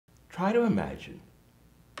try to imagine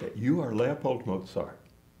that you are Leopold Mozart,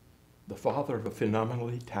 the father of a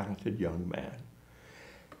phenomenally talented young man,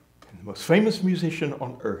 and the most famous musician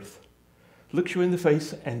on earth looks you in the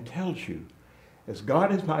face and tells you, as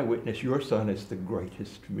God is my witness, your son is the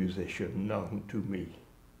greatest musician known to me.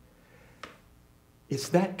 It's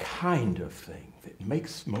that kind of thing that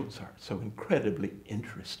makes Mozart so incredibly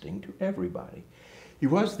interesting to everybody. He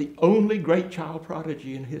was the only great child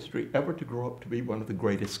prodigy in history ever to grow up to be one of the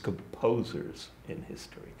greatest composers in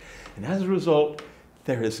history. And as a result,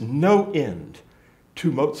 there is no end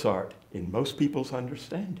to Mozart in most people's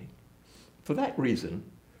understanding. For that reason,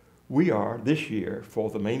 we are this year, for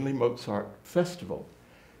the Mainly Mozart Festival,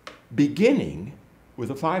 beginning with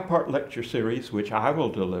a 5-part lecture series which I will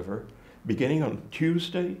deliver beginning on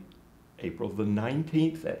Tuesday, April the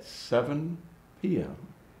 19th at 7 p.m.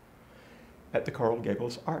 at the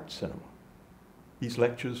Gables Art Cinema. These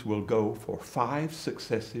lectures will go for 5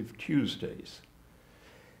 successive Tuesdays.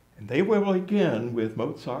 And they will begin with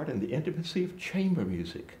Mozart and the intimacy of chamber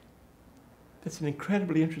music. That's an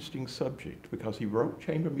incredibly interesting subject because he wrote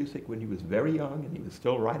chamber music when he was very young and he was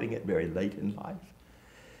still writing it very late in life.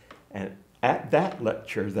 And at that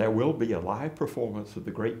lecture, there will be a live performance of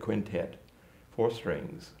the great quintet, 4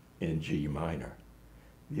 strings, in G minor.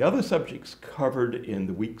 The other subjects covered in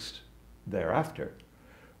the weeks thereafter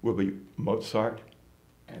will be Mozart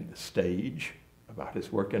and the stage, about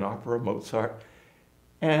his work in opera, Mozart,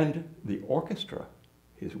 and the orchestra,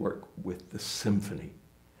 his work with the symphony,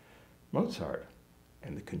 Mozart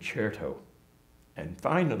and the concerto, and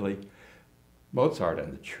finally, Mozart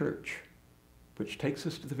and the church, which takes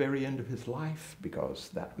us to the very end of his life, because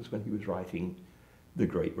that was when he was writing the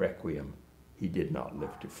great Requiem he did not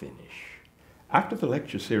live to finish. After the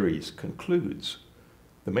lecture series concludes,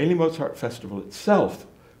 the Mainly Mozart Festival itself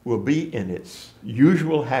will be in its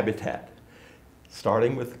usual habitat,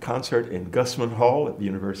 starting with the concert in Gusman Hall at the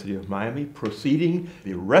University of Miami, proceeding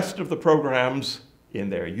the rest of the programs in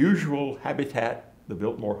their usual habitat, the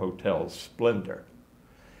Biltmore Hotel's splendor.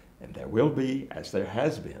 And there will be, as there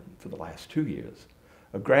has been for the last 2 years,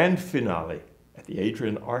 a grand finale at the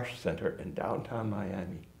Adrian Arsh Center in downtown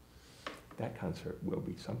Miami. That concert will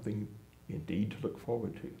be something indeed to look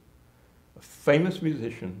forward to. A famous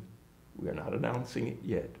musician, we are not announcing it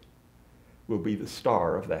yet, will be the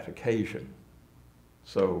star of that occasion.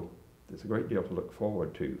 So there's a great deal to look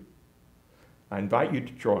forward to. I invite you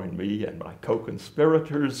to join me and my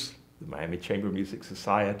co-conspirators, the Miami Chamber Music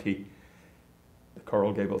Society, the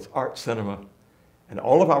Coral Gables Art Cinema, and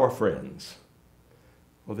all of our friends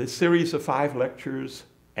for this series of 5 lectures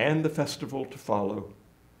and the festival to follow,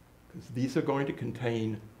 because these are going to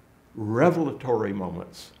contain revelatory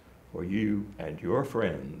moments for you and your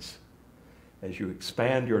friends as you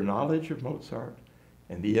expand your knowledge of Mozart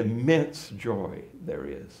and the immense joy there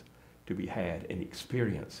is to be had in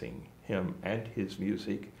experiencing him and his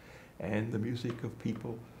music and the music of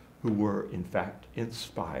people who were in fact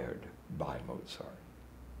inspired by Mozart.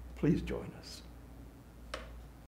 Please join us.